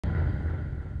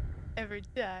Every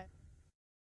time.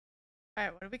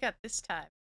 Alright, what do we got this time?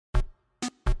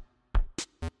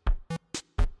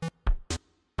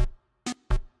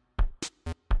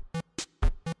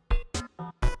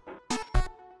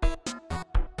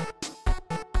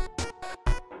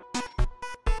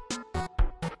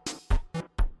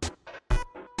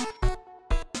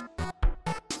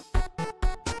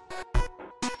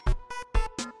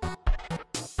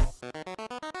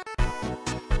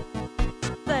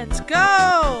 Let's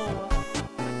go!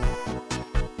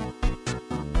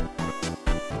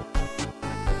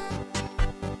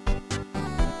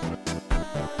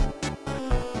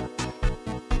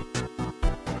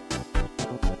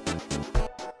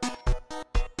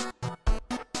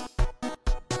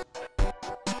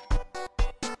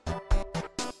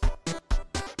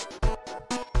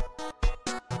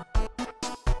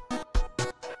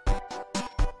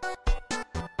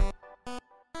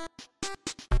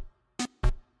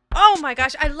 Oh my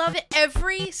gosh, I love it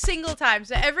every single time.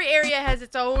 So every area has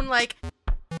its own, like,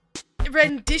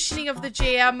 renditioning of the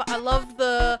jam. I love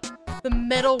the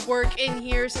metal work in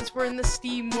here since we're in the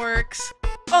Steamworks.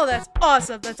 Oh, that's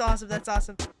awesome. That's awesome. That's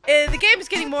awesome. The game is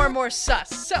getting more and more sus.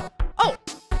 So, oh,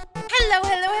 hello,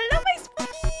 my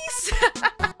spookies.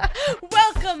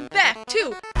 Welcome back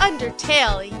to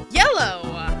Undertale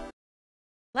Yellow.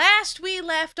 Last we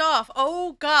left off,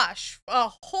 oh gosh, a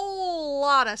whole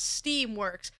lot of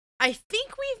Steamworks. I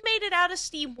think we've made it out of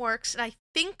Steamworks, and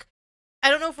I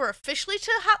don't know if we're officially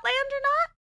to Hotland or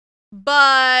not,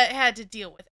 but had to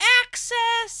deal with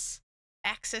access.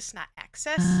 Access, not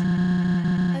access.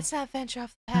 Let's not venture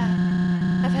off the path.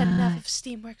 I've had enough of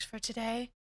Steamworks for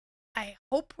today. I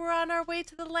hope we're on our way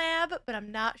to the lab, but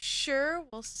I'm not sure.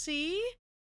 We'll see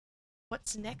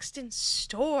what's next in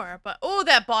store. But, oh,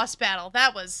 that boss battle,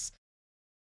 that was...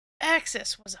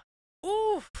 Access was a...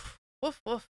 Oof. Woof,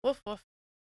 woof, woof, woof.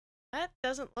 That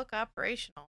doesn't look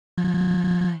operational.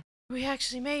 We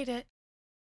actually made it.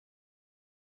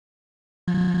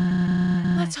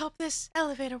 Let's hope this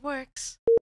elevator works.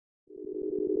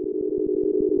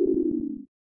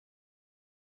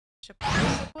 Should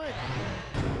press the wood.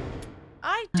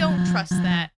 I don't trust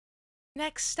that.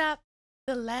 Next stop,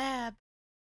 the lab.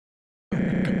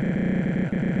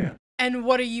 And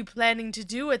what are you planning to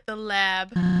do at the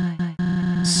lab?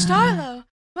 Starlo,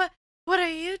 what are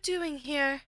you doing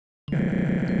here?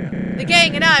 The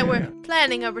gang and I were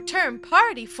planning a return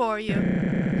party for you.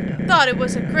 Thought it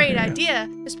was a great idea,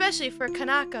 especially for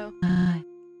Kanako.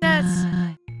 That's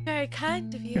very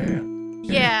kind of you.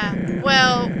 Yeah,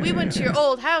 well, we went to your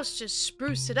old house to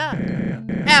spruce it up.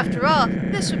 After all,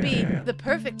 this would be the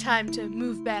perfect time to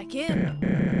move back in.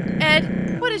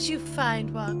 Ed, what did you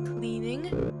find while cleaning?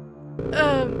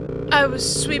 I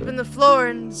was sweeping the floor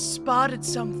and spotted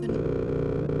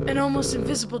something. An almost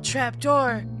invisible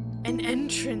trapdoor. An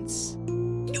entrance.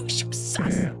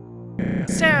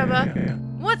 Ceroba,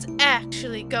 what's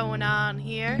actually going on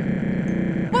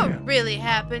here? What really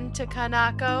happened to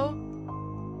Kanako?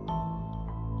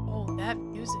 Oh, that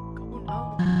music.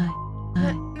 Oh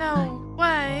no. No,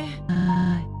 why?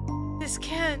 This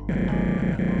can't...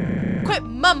 Quit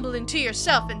mumbling to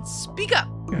yourself and speak up!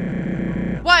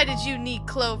 Why did you need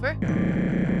Clover?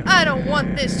 I don't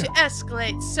want this to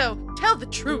escalate, so tell the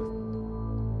truth.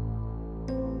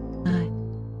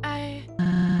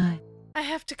 I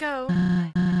have to go.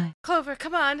 Clover,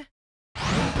 come on.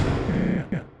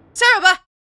 Ceroba!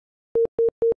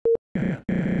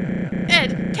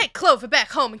 Ed, take Clover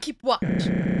back home and keep watch.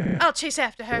 I'll chase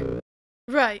after her.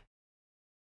 Right.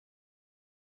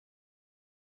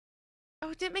 Oh,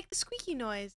 it didn't make the squeaky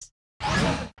noise.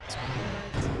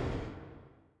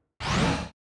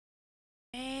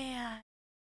 Man.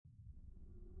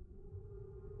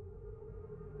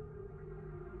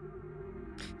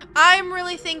 I'm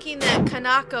really thinking that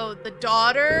Kanako, the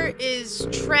daughter, is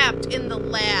trapped in the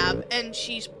lab, and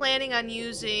she's planning on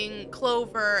using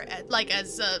Clover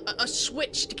as a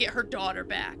switch to get her daughter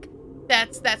back.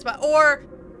 That's my... Or,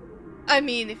 I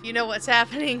mean, if you know what's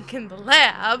happening in the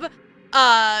lab,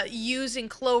 using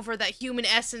Clover, that human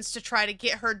essence, to try to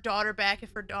get her daughter back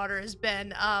if her daughter has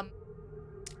been,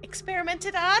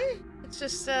 experimented on. Let's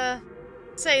just,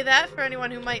 say that for anyone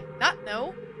who might not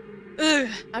know. Ugh,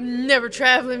 I'm never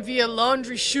traveling via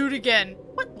laundry chute again.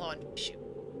 What laundry chute?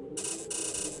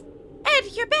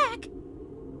 Ed, you're back!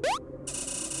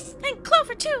 And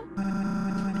Clover, too!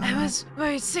 I was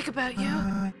worried sick about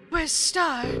you. Where's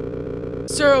Star?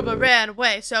 Ceroba ran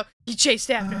away, so he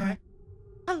chased after her.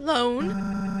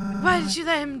 Alone? Why did you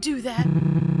let him do that?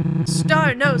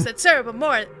 Star knows that Ceroba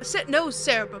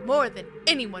more than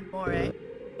anyone, More.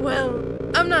 Well,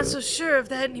 I'm not so sure of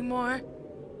that anymore.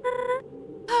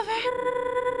 Clover,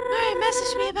 where are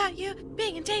messaged me about you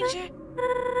being in danger.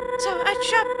 So I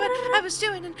dropped what I was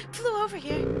doing and flew over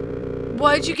here.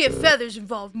 Why'd you get feathers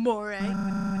involved, Moray?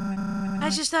 I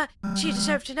just thought she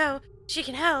deserved to know she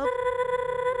can help.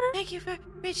 Thank you for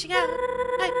reaching out.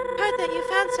 I heard that you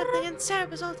found something in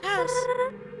Ceroba's old house.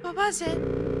 What was it?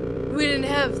 We didn't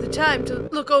have the time to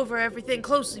look over everything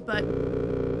closely, but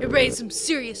it raised some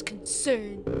serious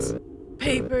concerns.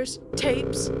 Papers,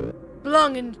 tapes,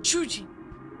 belonging to Chujin.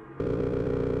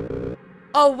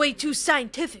 All way too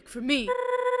scientific for me.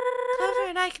 Clover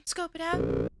and I can scope it out.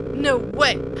 No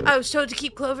way. I was told to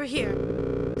keep Clover here.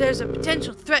 There's a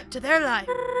potential threat to their life.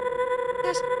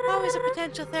 There's always a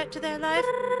potential threat to their life.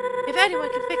 If anyone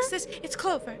can fix this, it's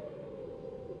Clover.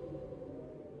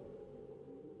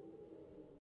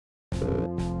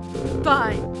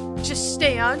 Fine. Just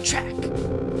stay on track.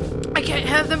 I can't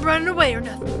have them running away or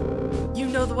nothing. You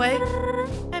know the way?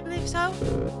 I believe so.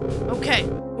 Okay,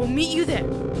 we'll meet you there.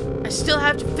 I still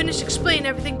have to finish explaining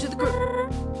everything to the group.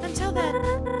 Until then,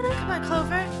 come on,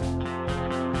 Clover.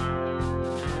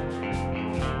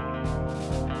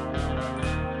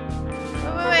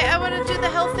 Wait, I want to do the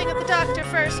health thing at the doctor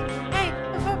first. Hey,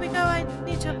 before we go, I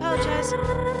need to apologize.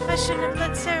 I shouldn't have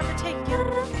let Ceroba take you.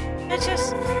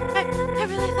 I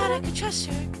really thought I could trust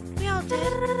her. We all did.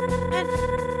 And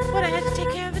what I had to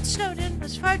take care of in Snowden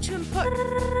was far too important.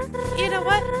 You know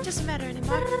what? It doesn't matter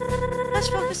anymore. Let's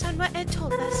focus on what Ed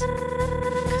told us.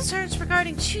 Concerns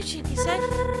regarding Chujin, he said.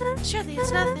 Surely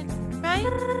it's nothing, right?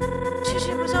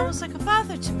 Chujin was almost like a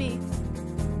father to me.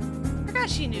 I forgot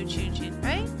she knew Chujin,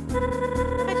 right?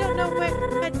 I don't know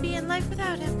where I'd be in life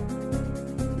without him.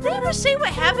 Did they ever say what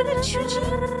happened to Chujin?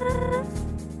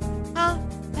 I'll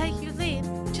let you lead.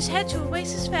 Just head to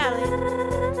Oasis Valley.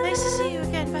 Nice to see you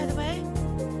again, by the way.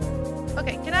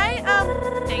 Okay, can I,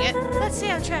 dang it. Let's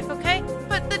stay on track, okay?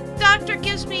 But the doctor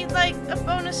gives me, like, a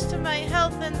bonus to my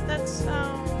health, and that's,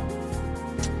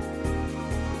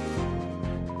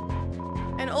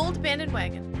 an old abandoned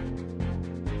wagon.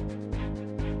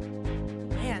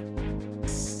 Man.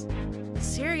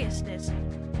 Seriousness.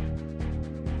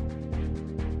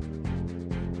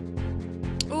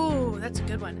 Ooh, that's a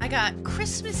good one. I got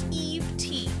Christmas Eve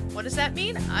tea. What does that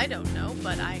mean? I don't know,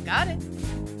 but I got it.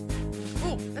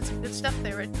 Ooh, that's some good stuff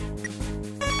there, Red.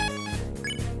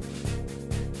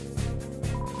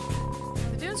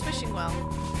 The Dune's wishing well.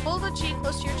 Hold a G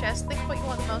close to your chest, think of what you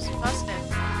want the most, and toss it in.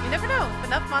 You never know, if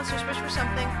enough monsters wish for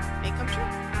something, it may come true.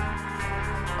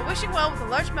 A wishing well with a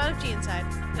large amount of G inside.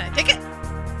 Can I take it?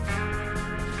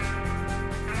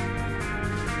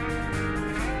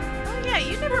 Oh yeah,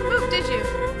 you never moved, did you?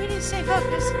 We need to stay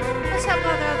focused. Let's not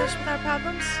bother others with our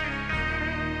problems.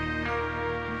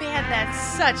 Man, that's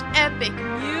such epic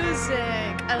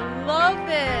music. I love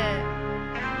it.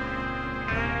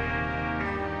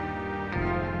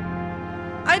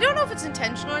 I don't know if it's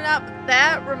intentional or not, but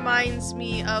that reminds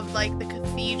me of like the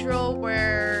cathedral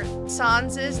where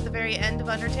Sans is at the very end of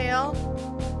Undertale.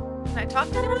 Can I talk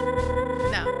to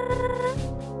anyone? No.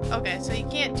 Okay, so you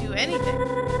can't do anything.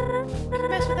 We can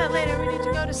mess with that later. We need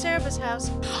to go to Ceroba's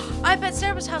house. I bet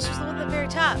Ceroba's house was the one at the very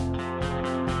top.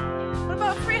 What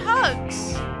about free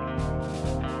hugs?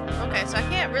 Okay, so I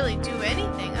can't really do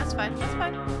anything. That's fine. That's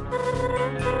fine.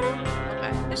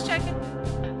 Okay, just checking.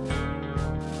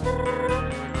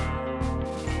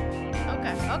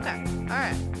 Okay, okay.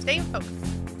 Alright. Staying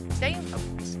focused. Staying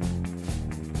focused.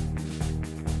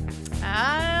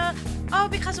 Oh,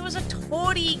 because it was a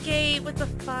toady gate with the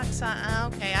fox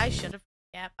on. Okay, I should have.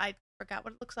 Yeah, I forgot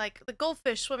what it looks like. The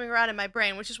goldfish swimming around in my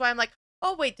brain, which is why I'm like,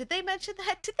 oh wait, did they mention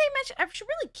that? Did they mention? I should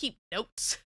really keep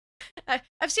notes.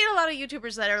 I've seen a lot of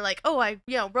YouTubers that are like, oh, I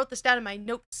wrote this down in my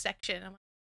notes section. I'm like,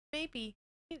 maybe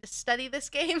I need to study this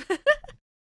game.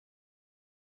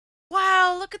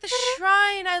 Wow, look at the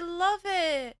shrine. I love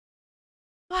it.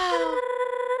 Wow.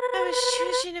 I wish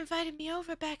Chujin invited me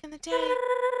over back in the day.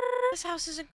 This house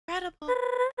is incredible.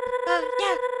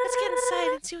 Yeah, let's get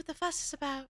inside and see what the fuss is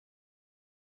about.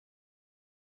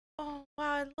 Oh,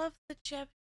 wow, I love the gem.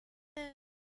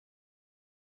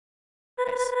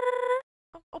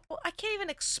 Oh, I can't even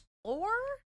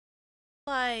explore?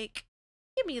 Like,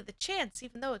 give me the chance,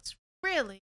 even though it's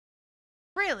really,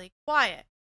 really quiet.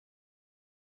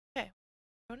 Okay,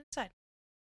 going inside.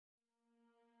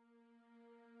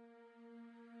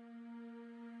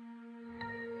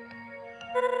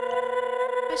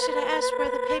 Why should I ask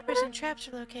where the papers and traps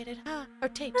are located, huh? Or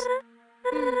tapes?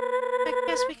 I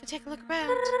guess we can take a look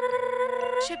around.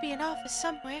 Should be an office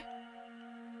somewhere.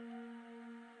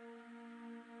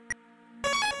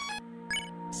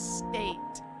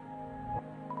 State.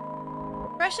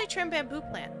 Freshly trimmed bamboo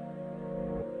plant.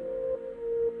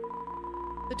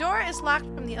 The door is locked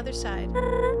from the other side.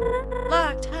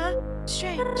 Locked, huh?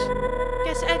 Strange.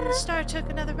 Guess Ed and Star took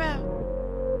another route.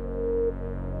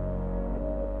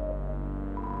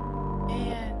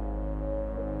 Man.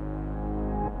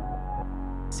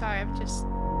 Sorry, I'm just...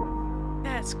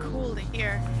 That's cool to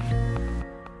hear.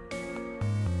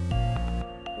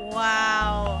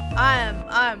 Wow.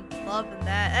 I'm loving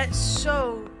that. That's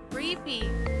so creepy.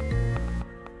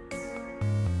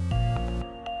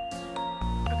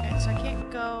 Okay, so I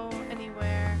can't go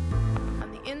anywhere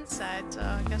on the inside, so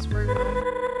I guess we're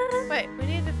going... Wait, we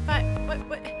need to find... What?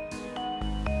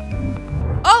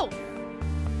 Oh!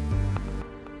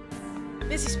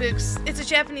 Missy Spooks. It's a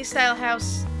Japanese-style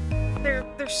house. They're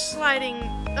sliding,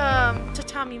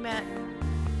 tatami mat.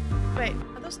 Wait,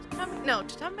 are those tatami? No,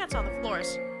 tatami mats on the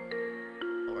floors.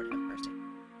 Lord have mercy.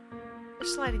 They're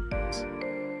sliding things.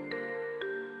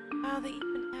 Wow, they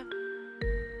even have...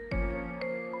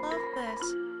 Love this.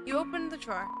 You open the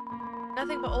drawer.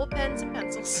 Nothing but old pens and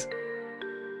pencils.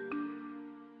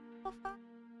 Oh, fuck.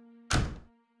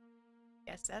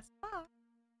 Guess that's fuck.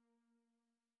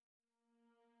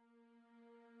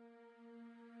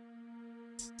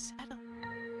 Settle.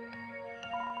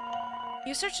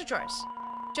 You search the drawers.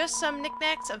 Just some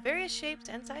knickknacks of various shapes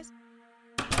and sizes.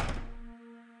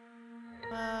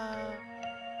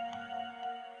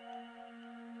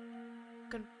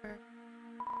 Confirm.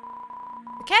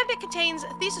 The cabinet contains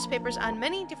thesis papers on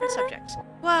many different subjects.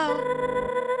 Wow,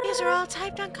 these are all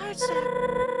typed on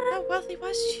cardstock. How wealthy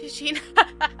was Chujin?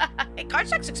 Hey,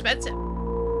 cardstock's expensive.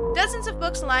 Dozens of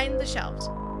books line the shelves.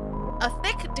 A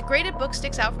thick, degraded book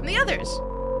sticks out from the others.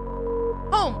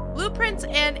 Home, blueprints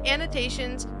and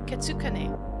annotations,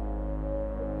 Ketsukane.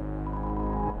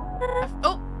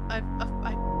 I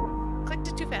clicked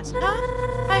it too fast.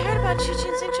 Huh? I heard about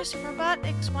Chujin's interest in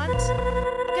robotics once.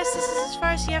 I guess this is as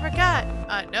far as he ever got.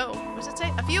 No. What does it say?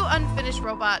 A few unfinished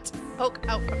robots poke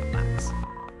out from the box.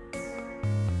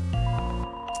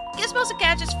 Gizmos and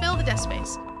gadgets fill the desk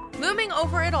space. Looming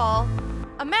over it all,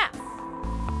 a map.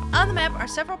 On the map are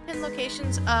several pin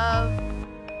locations of...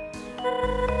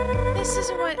 This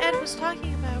isn't what Ed was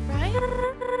talking about, right?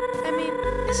 I mean,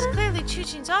 this is clearly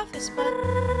Chujin's office, but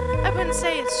I wouldn't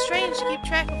say it's strange to keep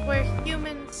track of where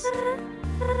humans...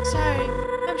 Sorry,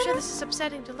 I'm sure this is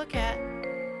upsetting to look at.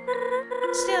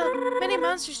 Still, many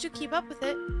monsters do keep up with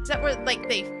it. Is that where, like,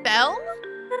 they fell?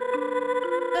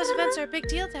 Those events are a big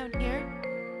deal down here.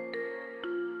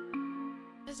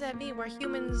 What does that mean? Where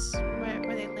humans...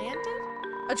 where they landed?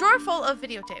 A drawer full of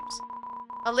videotapes.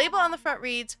 A label on the front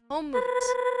reads, Home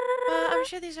Movies. I'm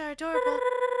sure these are adorable.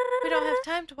 We don't have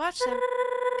time to watch them.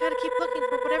 Gotta keep looking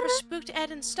for whatever spooked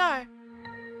Ed and Star.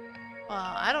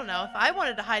 Well, I don't know. If I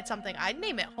wanted to hide something, I'd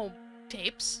name it Home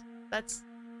Tapes. That's,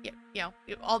 you know,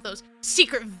 all those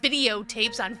secret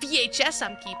videotapes on VHS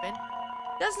I'm keeping.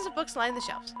 Dozens of books line the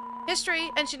shelves. History,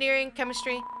 engineering,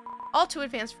 chemistry, all too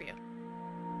advanced for you.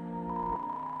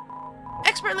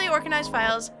 Expertly organized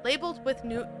files labeled with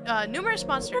numerous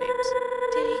monster names.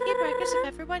 Did he keep records of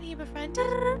everyone he befriended?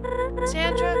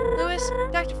 Sandra, Lewis,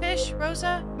 Dr. Fish,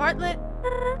 Rosa, Martlet.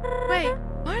 Wait,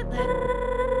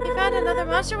 Martlet? He found another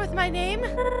monster with my name?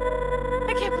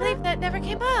 I can't believe that never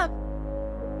came up.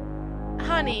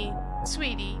 Honey,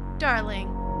 sweetie,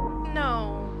 darling,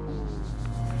 no.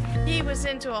 He was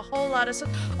into a whole lot of stuff.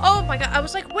 Oh my god, I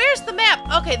was like, where's the map?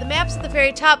 Okay, the map's at the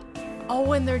very top.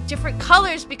 Oh, and they're different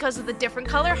colors because of the different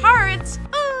color hearts.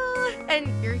 And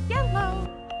you're yellow.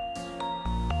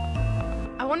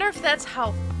 I wonder if that's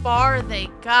how far they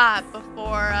got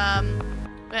before,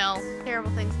 well,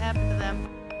 terrible things happened to them.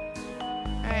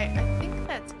 Alright, I think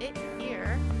that's it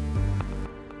here.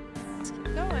 Let's keep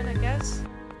going, I guess.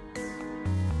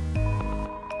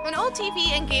 An old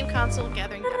TV and game console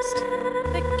gathering dust.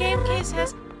 The game case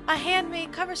has a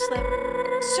handmade cover slip.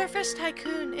 Surface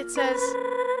Tycoon, it says.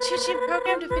 Chujin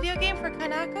programmed a video game for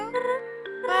Kanako?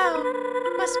 Wow,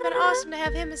 must have been awesome to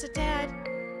have him as a dad.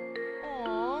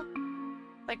 Aww.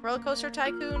 Like Roller Coaster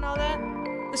Tycoon and all that?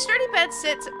 The sturdy bed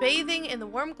sits, bathing in the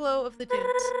warm glow of the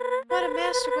dunes. What a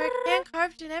masterwork,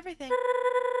 hand-carved and everything.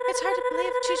 It's hard to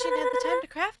believe Chujin had the time to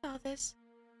craft all this.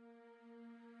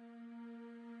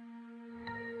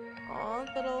 Aw,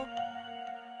 little...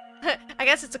 I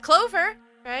guess it's a clover,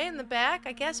 right? In the back,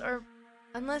 I guess, or...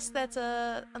 Unless that's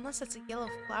a yellow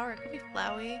flower. It could be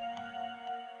flowy.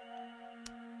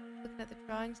 Looking at the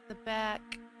drawings in the back.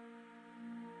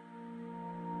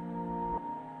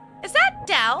 Is that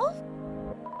Delve?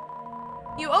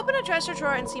 You open a dresser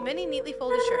drawer and see many neatly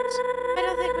folded shirts. I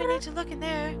don't think we need to look in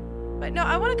there. But no,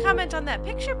 I want to comment on that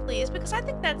picture, please, because I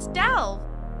think that's Delve.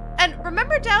 And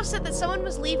remember Delve said that someone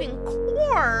was leaving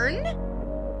corn?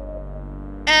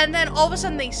 and then all of a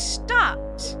sudden they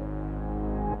stopped.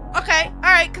 Okay,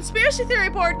 alright, conspiracy theory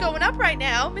board going up right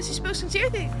now. Missy Spooks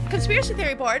conspiracy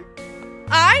theory board.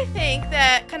 I think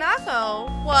that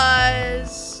Kanako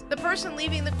was the person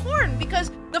leaving the corn because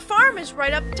the farm is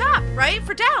right up top, right?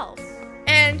 For Delve.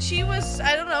 And she was,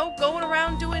 I don't know, going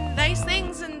around doing nice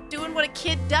things and doing what a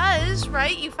kid does,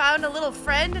 right? You found a little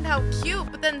friend and how cute,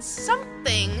 but then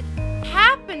something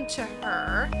happened to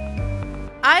her.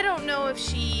 I don't know if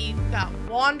she got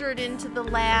wandered into the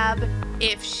lab,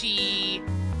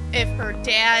 if her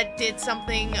dad did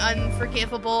something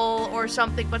unforgivable or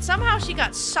something, but somehow she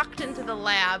got sucked into the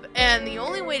lab, and the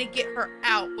only way to get her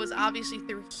out was obviously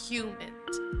through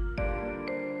humans.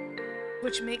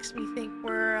 Which makes me think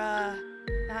we're,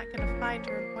 not gonna find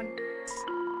her in 1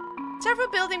 piece. Several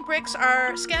building bricks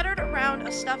are scattered around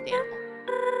a stuffed animal.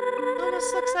 It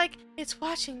almost looks like it's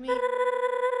watching me.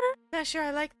 Not sure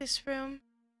I like this room.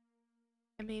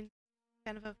 I mean,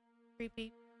 kind of a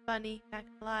creepy, funny, not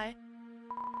gonna lie.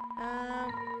 I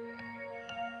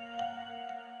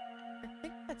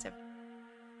think that's it.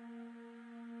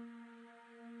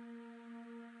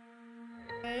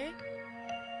 Okay.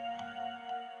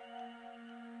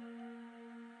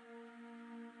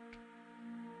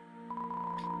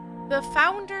 The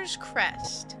Founder's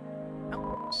Crest.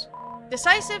 Founders.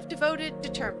 Decisive, devoted,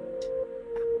 determined.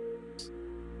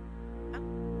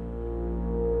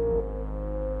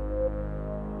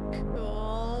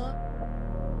 Cool.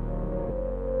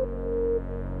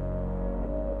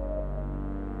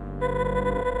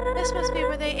 This must be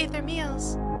where they ate their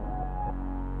meals.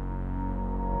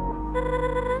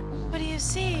 What do you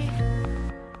see?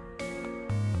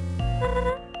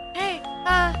 Hey,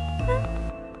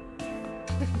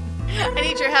 I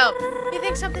need your help. You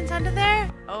think something's under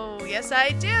there? Oh, yes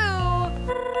I do.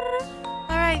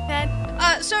 Alright then.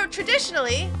 So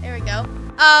traditionally, there we go.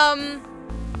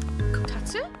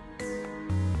 Kotatsu?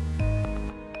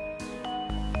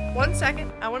 1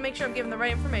 second. I want to make sure I'm giving the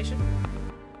right information.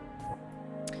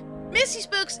 Missy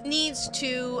Spooks needs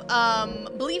to,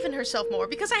 believe in herself more,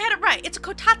 because I had it right. It's a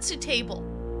kotatsu table.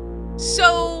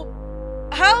 So,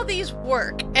 how these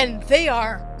work, and they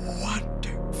are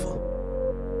wonderful.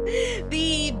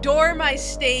 The dorm I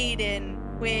stayed in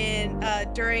when,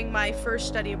 during my first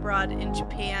study abroad in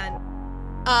Japan,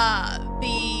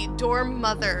 the dorm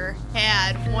mother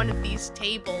had one of these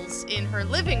tables in her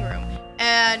living room.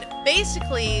 And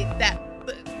basically,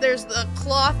 there's the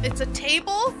cloth, it's a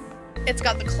table, it's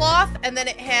got the cloth, and then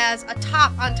it has a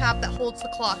top on top that holds the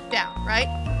cloth down, right?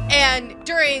 And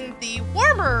during the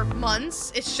warmer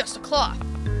months, it's just a cloth.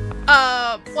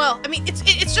 Well, I mean,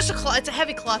 it's just a cloth, it's a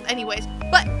heavy cloth anyways,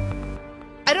 but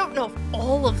I don't know if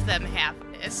all of them have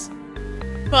this,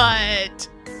 but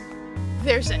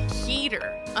there's a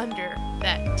heater under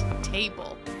that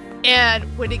table, and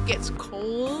when it gets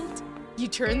cold, you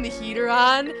turn the heater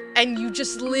on, and you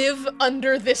just live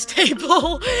under this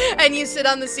table, and you sit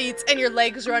on the seats, and your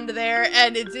legs are under there,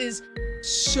 and it is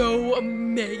so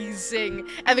amazing.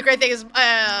 And the great thing is,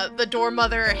 the dorm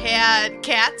mother had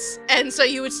cats, and so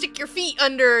you would stick your feet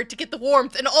under to get the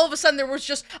warmth, and all of a sudden there was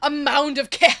just a mound of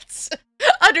cats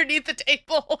underneath the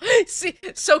table,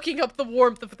 soaking up the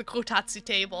warmth of the kotatsu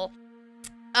table.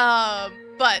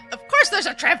 But of course there's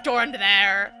a trapdoor under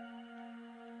there.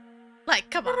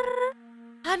 Like, come on.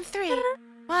 On 3.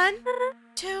 1,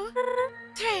 2,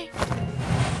 3.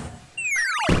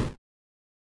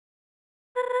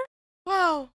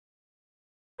 Whoa.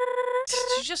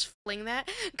 Did you just fling that?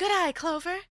 Good eye,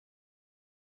 Clover.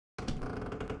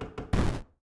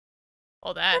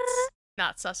 Oh, that's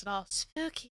not sus at all.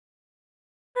 Spooky.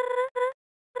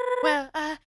 Well,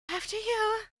 after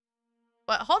you.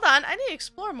 Well, hold on. I need to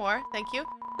explore more. Thank you.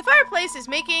 The fireplace is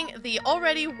making the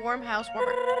already warm house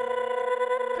warmer.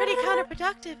 Pretty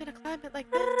counterproductive in a climate like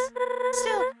this.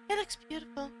 Still, it looks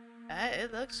beautiful.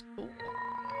 It looks cool.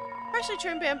 Freshly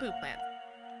trimmed bamboo plants.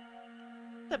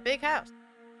 It's a big house.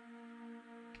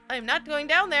 I'm not going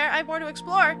down there. I have more to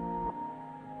explore.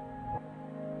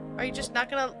 Are you just not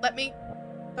gonna let me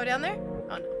go down there?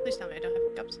 Oh no, please tell me I don't have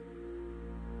hiccups.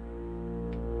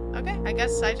 Okay, I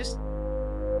guess I just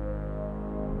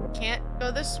can't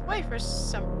go this way for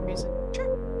some reason. Sure.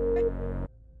 Okay.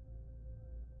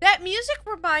 That music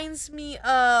reminds me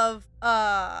of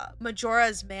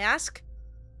Majora's Mask.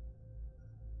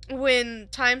 When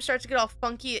time starts to get all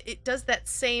funky, it does that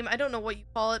same, I don't know what you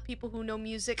call it, people who know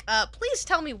music. Please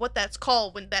tell me what that's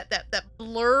called, when that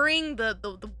blurring,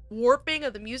 the warping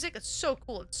of the music. It's so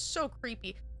cool. It's so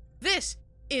creepy. This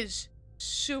is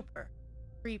super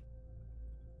creepy.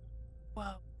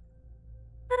 Whoa.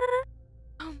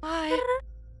 Oh my.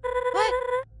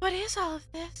 What is all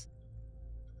of this?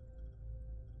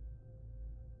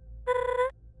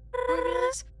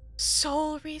 Formulas?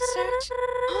 Soul research?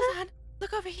 Hold on,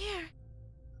 look over here.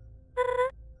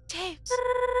 Tapes.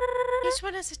 Each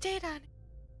one has a date on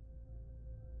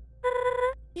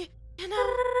it. You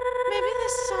know, maybe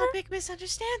this is all a big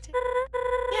misunderstanding.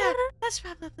 Yeah, that's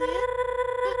probably it.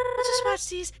 We'll just watch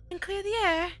these and clear the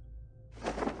air.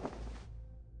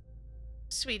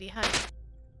 Sweetie, honey.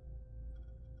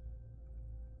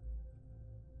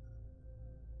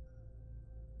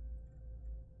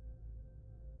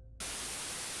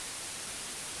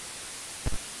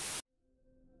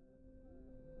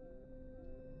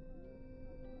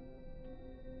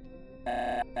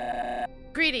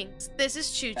 Greetings, this is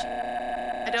Chujin.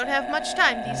 I don't have much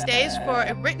time these days for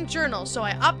a written journal, so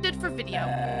I opted for video.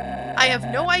 I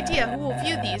have no idea who will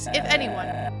view these, if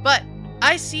anyone, but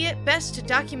I see it best to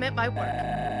document my work.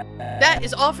 That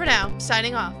is all for now,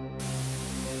 signing off.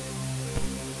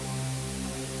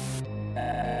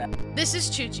 This is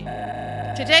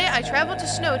Chujin. Today I traveled to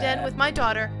Snowden with my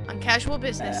daughter on casual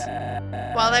business.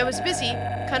 While I was busy,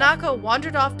 Kanako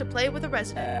wandered off to play with a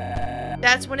resident.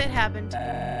 That's when it happened.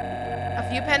 A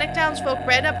few panicked townsfolk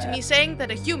ran up to me saying that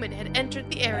a human had entered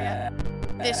the area.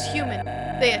 This human,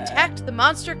 they attacked the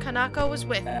monster Kanako was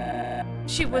with.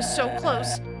 She was so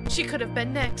close, she could have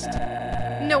been next.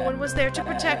 No one was there to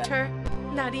protect her,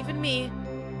 not even me.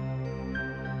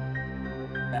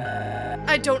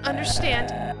 I don't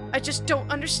understand. I just don't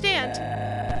understand.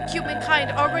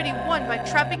 Humankind already won by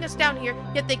trapping us down here,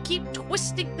 yet they keep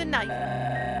twisting the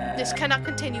knife. This cannot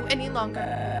continue any longer.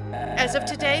 As of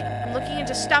today, I'm looking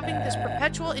into stopping this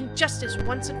perpetual injustice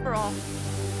once and for all.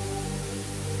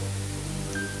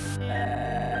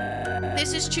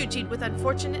 This is Chujin with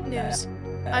unfortunate news.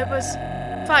 I was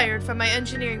fired from my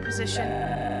engineering position.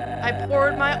 I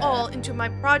poured my all into my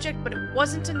project, but it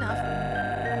wasn't enough.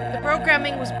 The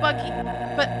programming was buggy,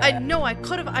 but I know I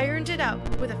could have ironed it out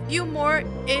with a few more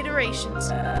iterations.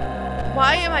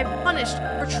 Why am I punished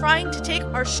for trying to take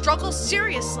our struggle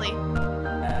seriously?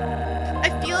 I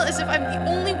feel as if I'm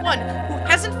the only one who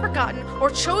hasn't forgotten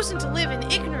or chosen to live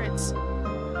in ignorance.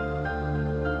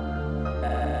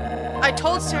 I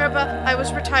told Ceroba I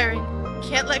was retiring.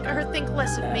 Can't let her think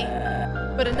less of me.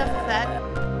 But enough of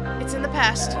that. It's in the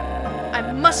past.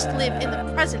 I must live in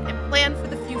the present and plan for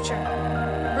the future.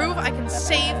 Prove I can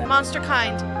save monster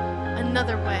kind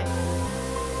another way.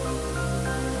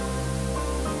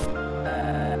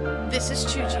 This is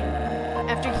Chujin.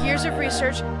 After years of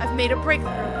research, I've made a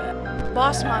breakthrough.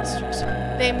 Boss monsters.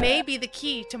 They may be the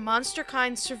key to monster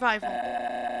kind's survival.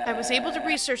 I was able to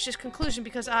research this conclusion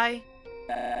because I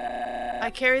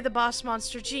carry the boss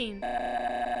monster gene.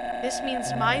 This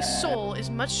means my soul is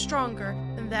much stronger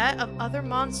than that of other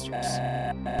monsters.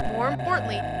 More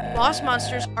importantly, boss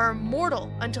monsters are immortal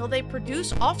until they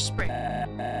produce offspring.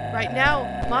 Right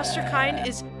now, monster kind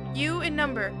is few in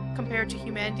number compared to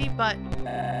humanity, but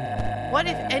what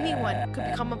if anyone could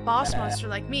become a boss monster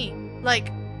like me?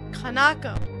 Like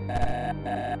Kanako.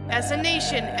 As a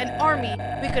nation and army,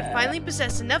 we could finally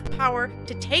possess enough power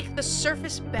to take the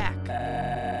surface back.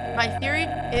 My theory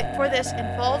for this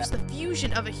involves the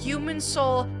fusion of a human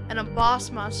soul and a boss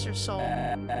monster soul.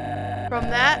 From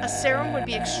that, a serum would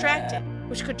be extracted,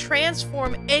 which could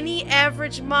transform any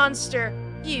average monster.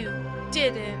 You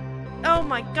didn't. Oh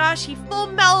my gosh, he full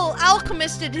metal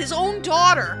alchemisted his own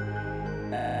daughter.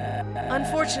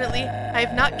 Unfortunately, I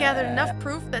have not gathered enough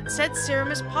proof that said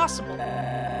serum is possible.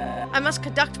 I must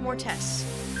conduct more tests.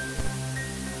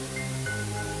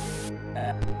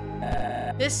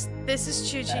 This is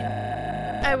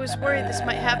Chujin. I was worried this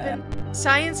might happen.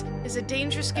 Science is a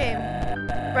dangerous game.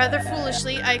 Rather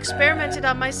foolishly, I experimented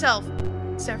on myself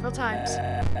several times.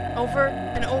 Over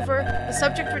and over, the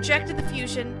subject rejected the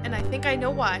fusion, and I think I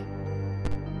know why.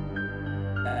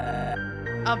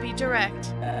 I'll be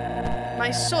direct. My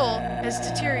soul has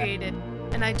deteriorated,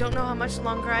 and I don't know how much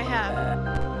longer I have.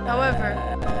 However,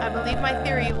 I believe my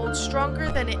theory holds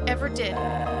stronger than it ever did.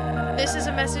 This is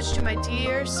a message to my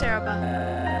dear Ceroba.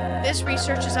 This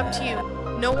research is up to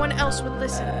you. No one else would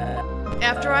listen.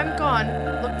 After I'm gone,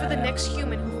 look for the next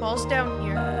human who falls down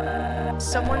here.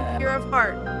 Someone pure of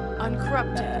heart,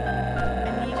 uncorrupted.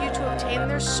 I need you to obtain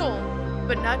their soul,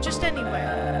 but not just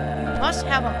anywhere. You must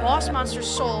have a boss monster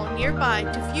soul nearby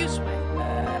to fuse with.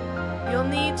 You'll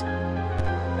need...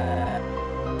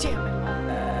 Damn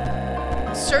it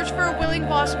all. Search for a willing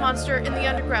boss monster in the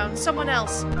underground. Someone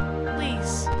else.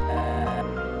 Please.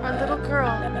 Our little girl,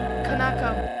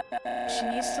 Kanako. She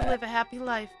needs to live a happy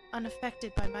life,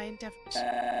 unaffected by my endeavors.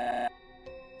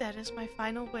 That is my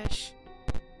final wish.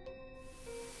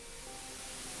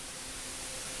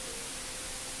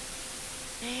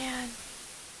 Man.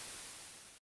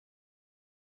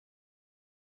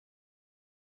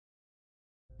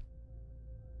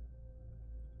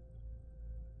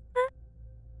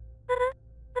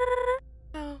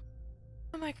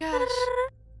 my gosh.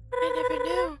 I never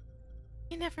knew.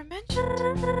 He never mentioned.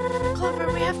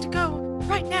 Clover, we have to go.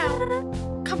 Right now.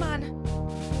 Come on.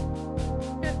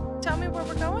 Tell me where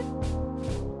we're going?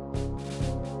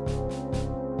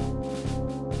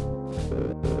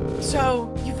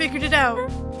 So, you figured it out?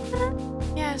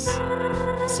 Yes.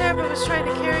 Ceroba was trying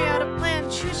to carry out a plan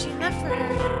Chujin left for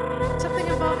her. Something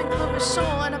involving Clover's soul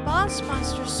and a boss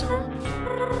monster's soul,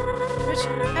 which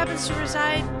happens to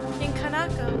reside in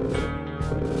Kanako.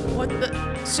 What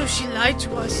the? So she lied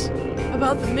to us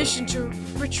about the mission to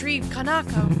retrieve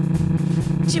Kanako.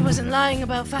 She wasn't lying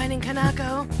about finding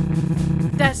Kanako.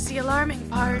 That's the alarming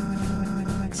part.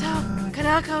 So,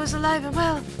 Kanako is alive and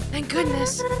well. Thank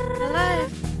goodness.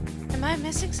 Alive. Am I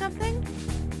missing something?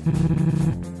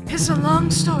 It's a long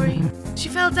story. She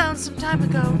fell down some time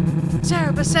ago.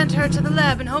 Ceroba sent her to the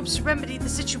lab in hopes to remedy the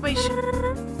situation.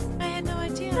 I had no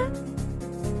idea.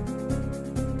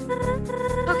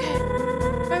 Okay,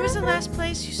 where was the last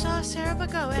place you saw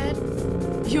Ceroba go, Ed?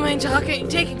 You ain't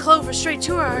taking Clover straight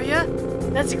to her, are ya?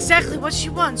 That's exactly what she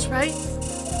wants, right?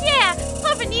 Yeah,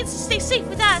 Clover needs to stay safe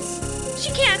with us.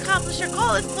 She can't accomplish her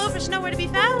goal if Clover's nowhere to be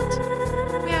found.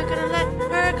 We aren't gonna let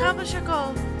her accomplish her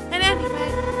goal. And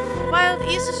anyway, Wild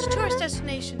East is a tourist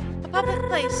destination, a public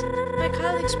place. My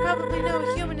colleagues probably know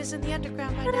a human is in the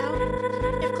underground by now.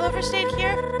 If Clover stayed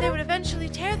here, they would eventually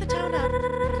tear the town up.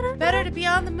 Better to be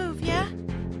on the move, yeah?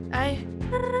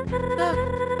 Look,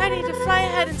 I need to fly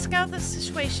ahead and scout the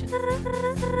situation.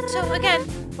 So again,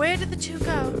 where did the two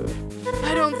go?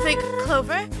 I don't think,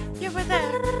 Clover, you were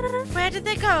there. Where did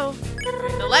they go?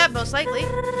 In the lab, most likely.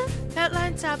 That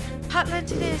lines up.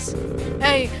 Hotland it is.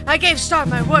 Hey, I gave Star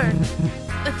my word.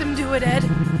 Let them do it, Ed.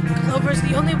 Clover's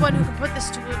the only one who can put this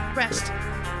to rest.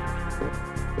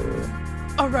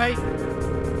 Alright.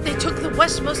 They took the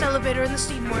westmost elevator in the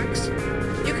steamworks.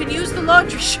 You can use the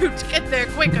laundry chute to get there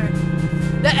quicker.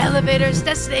 The elevator's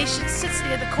destination sits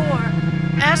near the core.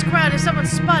 Ask around if someone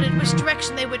spotted which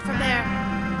direction they went from there.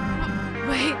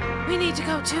 Wait, we need to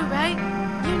go too, right?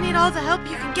 You need all the help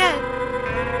you can get.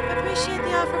 I appreciate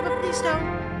the offer, but please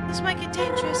don't. This might get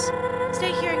dangerous.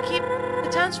 Stay here and keep the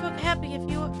townsfolk happy if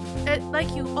you,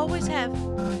 like you always have.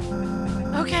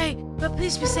 Okay, but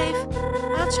please be safe.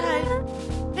 I'll try.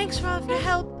 Thanks for all of your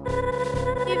help.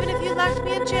 Even if you locked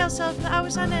me in jail cell for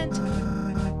hours on end.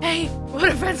 Hey, what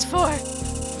are friends for?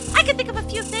 I can think of a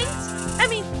few things. I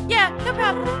mean, yeah, no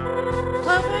problem.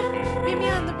 Clover, meet me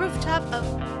on the rooftop of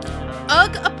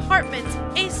UGG Apartments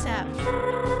ASAP.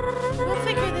 We'll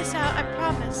figure this out, I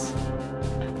promise.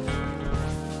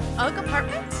 UGG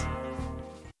Apartments?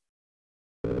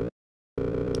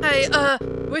 I,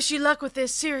 wish you luck with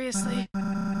this, seriously.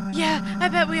 Yeah, I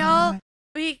bet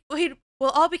we'll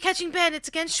all be catching bandits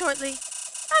again shortly.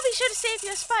 I'll be sure to save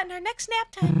you a spot in our next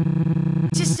nap time.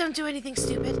 Just don't do anything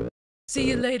stupid. See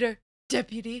you later,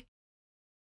 deputy.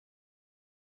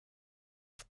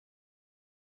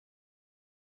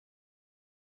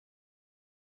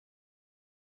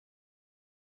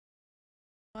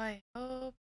 I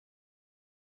hope.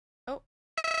 Oh.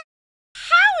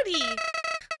 Howdy!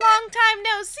 Long time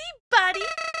no see, buddy.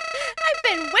 I've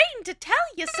been waiting to tell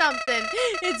you something.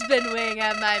 It's been weighing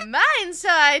on my mind, so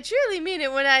I truly mean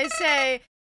it when I say,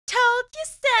 told you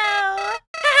so.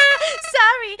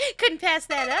 Sorry, couldn't pass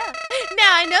that up.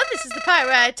 Now, I know this is the part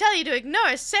where I tell you to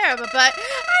ignore Ceroba, but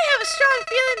I have a strong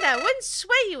feeling that wouldn't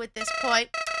sway you at this point.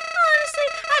 Honestly,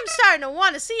 I'm starting to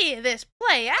want to see this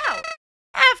play out.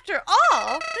 After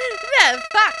all, that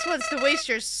fox wants to waste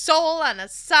your soul on a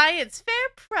science fair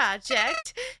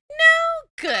project. No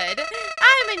good.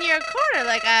 I'm in your corner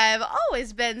like I've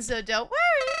always been, so don't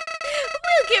worry.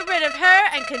 We'll get rid of her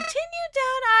and continue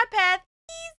down our path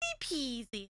easy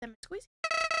peasy. Lemon squeezy.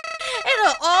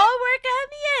 It'll all work out in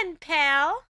the end,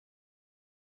 pal.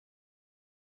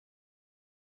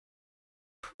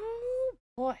 Ooh,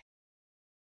 boy.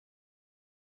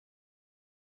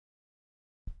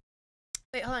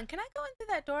 Wait, hold on. Can I go in through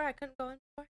that door I couldn't go in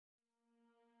before?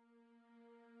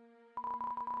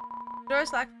 The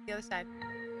door's locked on the other side.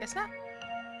 Guess not.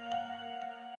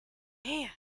 Man.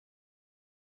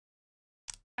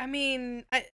 I mean,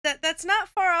 that's not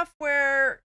far off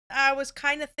where I was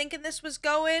kind of thinking this was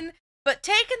going, but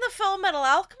taking the Full Metal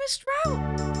Alchemist route?